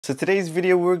So today's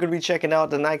video, we're going to be checking out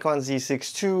the Nikon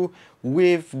Z6II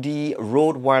with the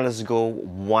Rode Wireless Go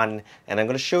 1, and I'm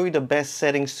going to show you the best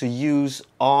settings to use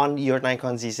on your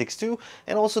Nikon Z6II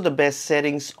and also the best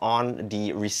settings on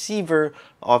the receiver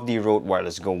of the Rode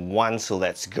Wireless Go 1. So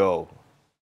let's go.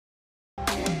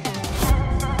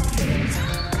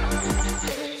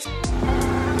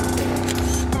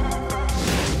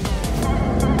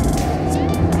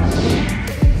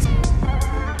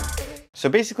 So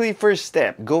basically, first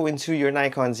step, go into your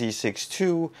Nikon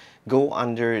Z6II, go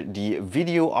under the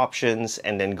video options,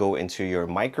 and then go into your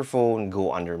microphone,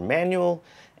 go under manual,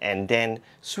 and then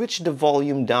switch the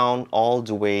volume down all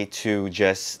the way to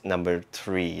just number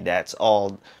 3. That's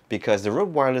all, because the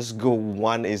Rode Wireless Go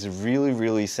 1 is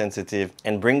really sensitive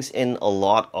and brings in a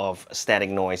lot of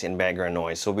static noise and background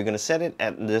noise. So we're gonna set it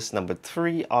at this number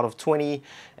 3 out of 20.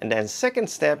 And then second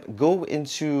step, go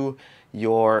into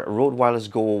your Rode Wireless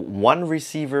Go 1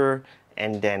 receiver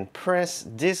and then press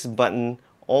this button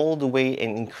all the way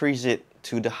and increase it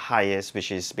to the highest, which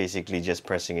is basically just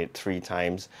pressing it 3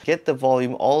 times. Get the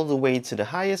volume all the way to the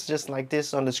highest, just like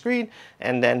this on the screen,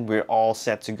 and then we're all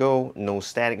set to go. No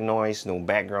static noise, no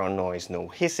background noise, no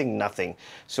hissing, nothing.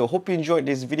 So hope you enjoyed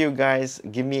this video, guys.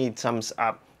 Give me a thumbs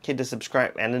up, hit the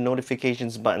subscribe and the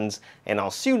notifications buttons, and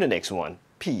I'll see you in the next one.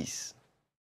 Peace.